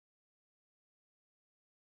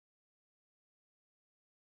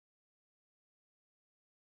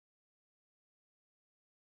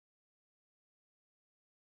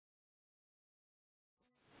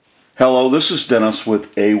Hello, this is Dennis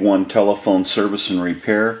with A1 Telephone Service and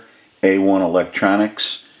Repair, A1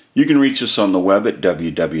 Electronics. You can reach us on the web at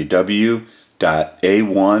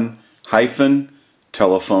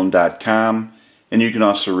www.a1-telephone.com, and you can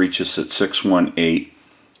also reach us at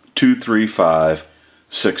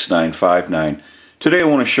 618-235-6959. Today I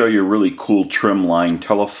want to show you a really cool Trimline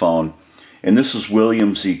telephone, and this is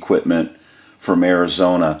Williams equipment from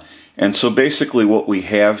Arizona. And so basically what we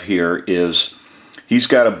have here is he's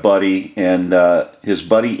got a buddy, and his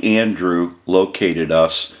buddy Andrew located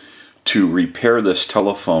us to repair this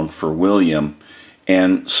telephone for William.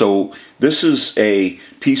 And so this is a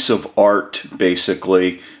piece of art,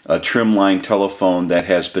 basically, a Trimline telephone that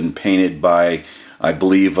has been painted by, I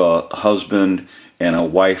believe, a husband and a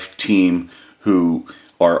wife team who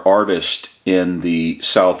are artists in the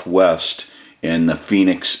Southwest, in the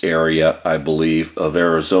Phoenix area, I believe, of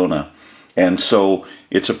Arizona. And so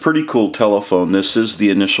it's a pretty cool telephone. This is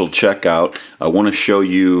the initial checkout. I want to show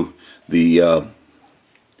you the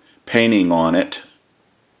painting on it.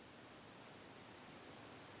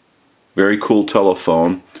 Very cool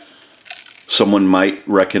telephone. Someone might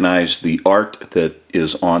recognize the art that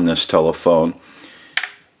is on this telephone.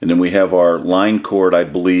 And then we have our line cord. I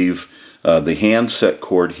believe the handset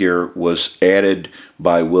cord here was added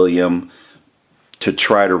by William to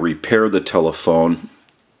try to repair the telephone.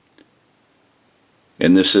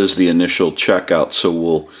 And this is the initial checkout, so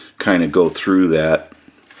we'll kind of go through that.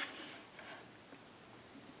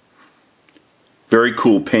 Very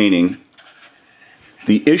cool painting.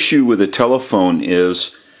 The issue with the telephone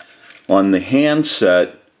is on the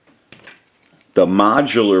handset, the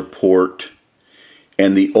modular port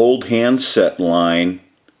and the old handset line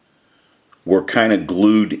were kind of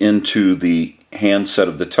glued into the handset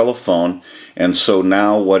of the telephone. And so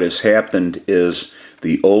now what has happened is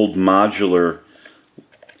the old modular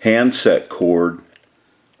handset cord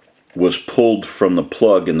was pulled from the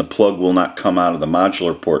plug, and the plug will not come out of the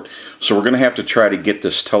modular port. So we're going to have to try to get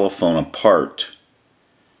this telephone apart.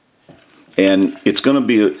 And it's going to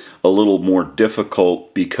be a little more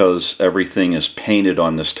difficult because everything is painted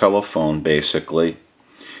on this telephone, basically.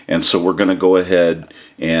 And so we're going to go ahead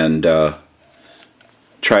and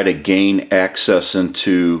try to gain access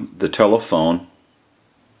into the telephone.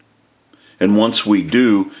 And once we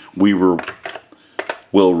do,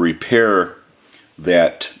 we'll repair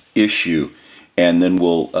that issue, and then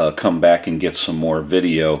we'll come back and get some more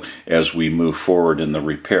video as we move forward in the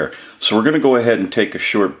repair. So we're going to go ahead and take a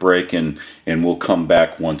short break, and we'll come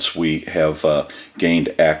back once we have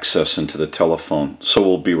gained access into the telephone. So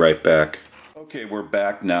we'll be right back. Okay, we're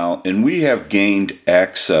back now, and we have gained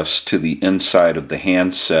access to the inside of the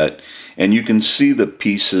handset, and you can see the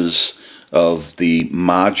pieces of the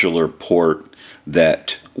modular port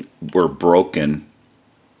that were broken.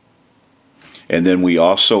 And then we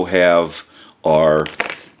also have our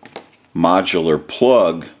modular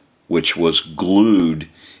plug, which was glued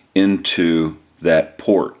into that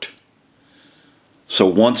port. So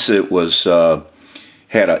once it was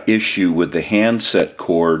had an issue with the handset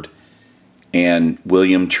cord, and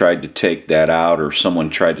William tried to take that out, or someone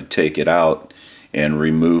tried to take it out and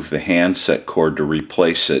remove the handset cord to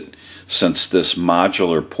replace it, since this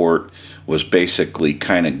modular port was basically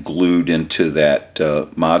kind of glued into that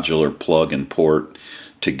modular plug and port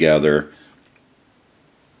together,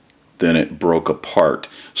 then it broke apart.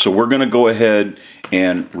 So we're going to go ahead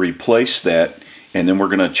and replace that, and then we're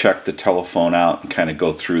going to check the telephone out and kind of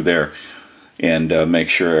go through there and make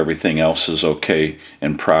sure everything else is okay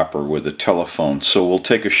and proper with the telephone. So we'll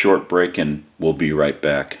take a short break and we'll be right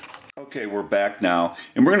back. Okay, we're back now,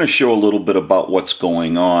 and we're going to show a little bit about what's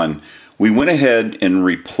going on. We went ahead and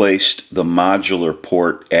replaced the modular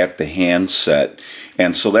port at the handset,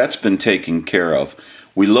 and so that's been taken care of.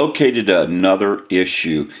 We located another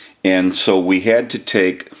issue, and so we had to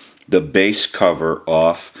take the base cover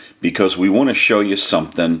off because we want to show you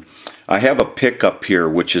something. I have a pickup here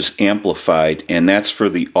which is amplified, and that's for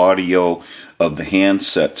the audio of the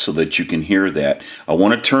handset so that you can hear that. I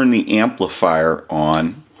want to turn the amplifier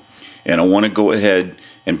on, and I want to go ahead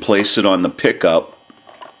and place it on the pickup.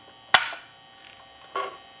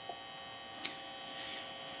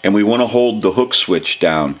 And we want to hold the hook switch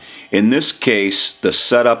down. In this case, the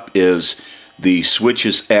setup is the switch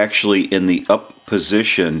is actually in the up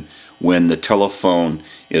position when the telephone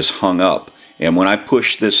is hung up. And when I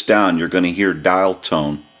push this down, you're going to hear dial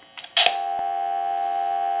tone.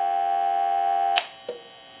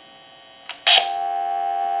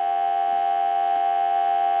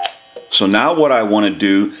 So now what I want to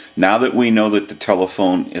do, now that we know that the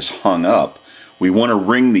telephone is hung up, we want to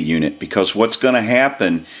ring the unit, because what's going to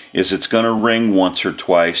happen is it's going to ring once or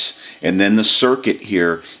twice, and then the circuit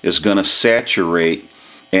here is going to saturate,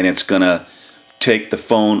 and it's going to take the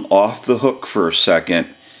phone off the hook for a second,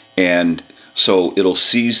 and so it'll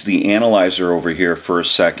seize the analyzer over here for a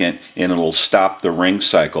second, and it'll stop the ring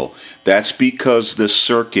cycle. That's because this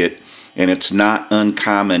circuit, and it's not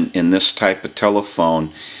uncommon in this type of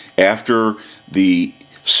telephone, after the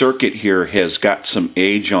circuit here has got some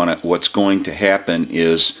age on it, what's going to happen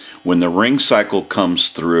is when the ring cycle comes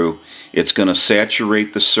through, it's going to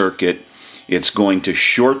saturate the circuit, it's going to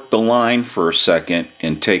short the line for a second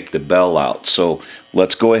and take the bell out. So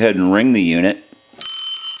let's go ahead and ring the unit.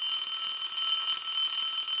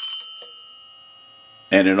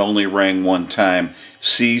 And it only rang one time,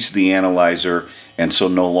 seized the analyzer, and so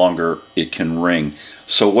no longer it can ring.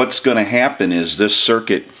 So what's going to happen is this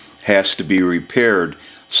circuit has to be repaired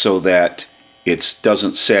so that it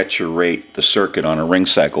doesn't saturate the circuit on a ring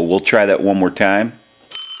cycle. We'll try that one more time.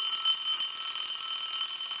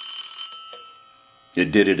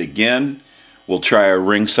 It did it again. We'll try a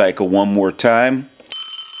ring cycle one more time.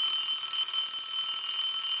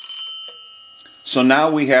 So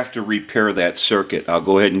now we have to repair that circuit. I'll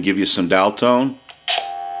go ahead and give you some dial tone.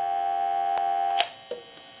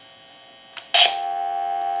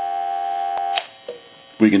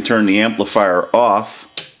 We can turn the amplifier off,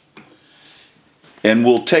 and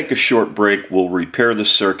we'll take a short break. We'll repair the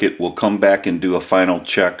circuit. We'll come back and do a final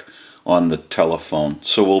check on the telephone.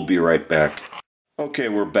 So we'll be right back. Okay,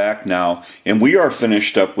 we're back now, and we are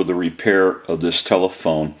finished up with the repair of this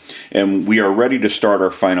telephone, and we are ready to start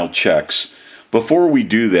our final checks. Before we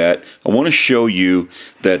do that, I want to show you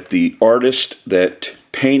that the artist that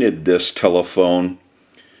painted this telephone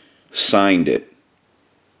signed it.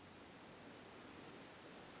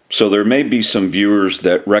 So there may be some viewers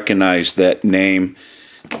that recognize that name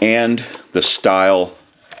and the style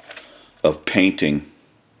of painting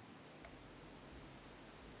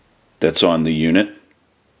that's on the unit.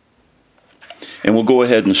 And we'll go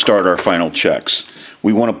ahead and start our final checks.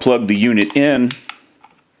 We want to plug the unit in.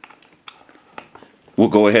 We'll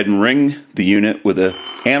go ahead and ring the unit with an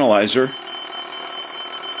analyzer.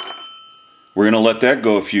 We're going to let that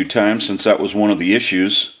go a few times since that was one of the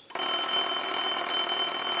issues.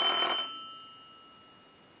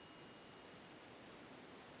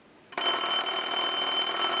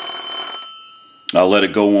 I'll let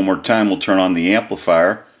it go one more time. We'll turn on the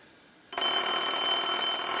amplifier.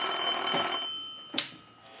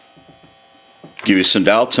 Give you some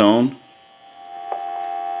dial tone.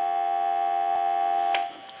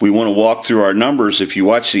 We want to walk through our numbers. If you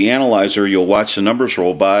watch the analyzer, you'll watch the numbers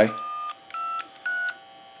roll by.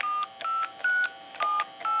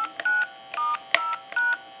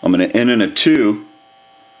 I'm going to end in a 2.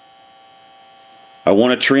 I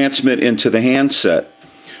want to transmit into the handset.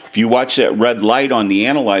 If you watch that red light on the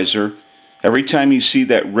analyzer, every time you see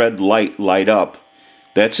that red light light up,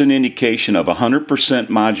 that's an indication of 100%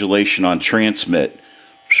 modulation on transmit.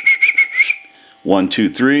 1, 2,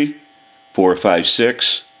 3, 4, 5,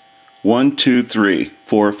 6. 1, 2, 3,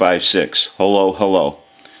 4, 5, 6. Hello, hello.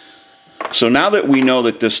 So now that we know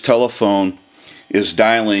that this telephone is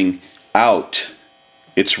dialing out,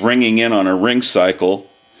 it's ringing in on a ring cycle,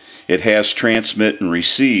 it has transmit and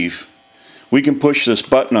receive, we can push this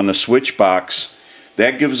button on the switch box.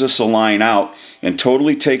 That gives us a line out and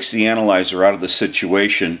totally takes the analyzer out of the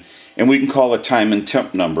situation, and we can call a time and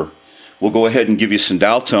temp number. We'll go ahead and give you some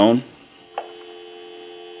dial tone,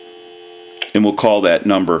 and we'll call that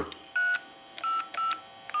number.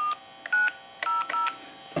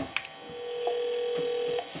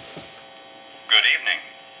 Good evening.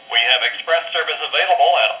 We have express service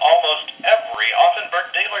available at almost every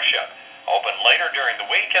Offenburg dealership. Open later during the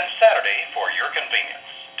week and Saturday for your convenience.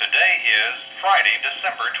 Today is Friday,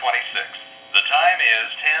 December 26th. The time is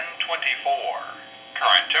 10:24.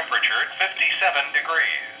 Current temperature at 57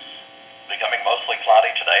 degrees. Becoming mostly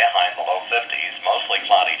cloudy today, a high in the low 50s. Mostly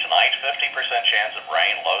cloudy tonight, 50% chance of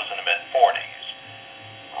rain, lows in the mid-40s.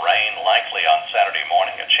 Rain likely on Saturday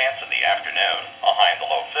morning, a chance in the afternoon, a high in the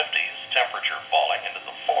low 50s. Temperature falling into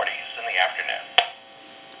the 40s in the afternoon.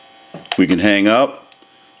 We can hang up.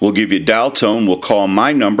 We'll give you dial tone. We'll call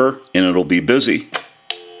my number, and it'll be busy.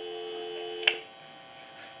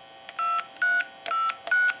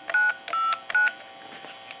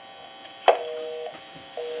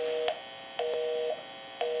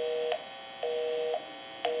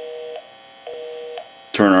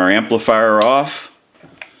 Turn our amplifier off.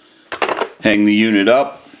 Hang the unit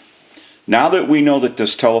up. Now that we know that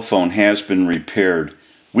this telephone has been repaired,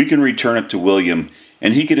 we can return it to William,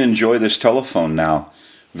 and he can enjoy this telephone now.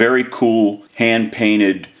 Very cool,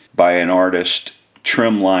 hand-painted by an artist,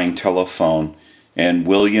 Trimline telephone, and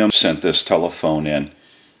William sent this telephone in.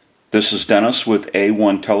 This is Dennis with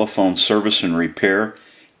A1 Telephone Service and Repair,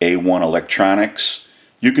 A1 Electronics.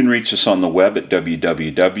 You can reach us on the web at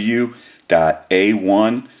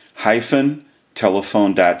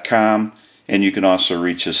www.a1-telephone.com, and you can also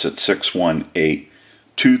reach us at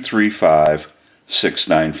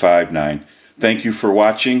 618-235-6959. Thank you for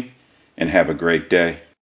watching, and have a great day.